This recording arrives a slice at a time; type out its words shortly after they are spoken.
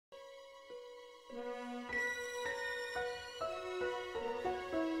Hey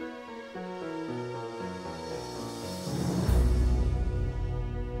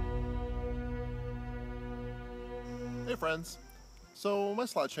friends! So my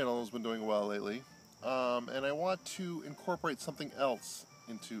slot channel has been doing well lately, and I want to incorporate something else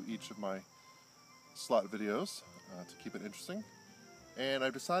into each of my slot videos to keep it interesting. And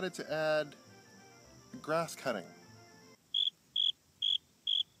I've decided to add grass cutting.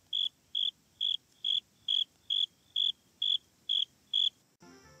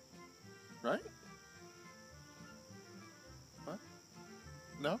 Right? What?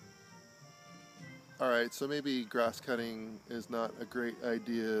 No? Alright, so maybe grass cutting is not a great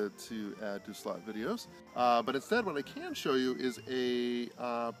idea to add to slot videos, but instead what I can show you is a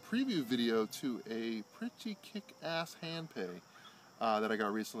preview video to a pretty kick-ass Handpay that I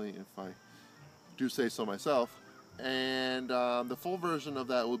got recently, if I do say so myself, and the full version of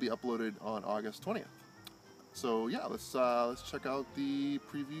that will be uploaded on August 20th. So yeah, let's check out the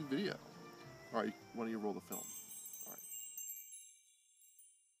preview video. Alright, why don't you roll the film?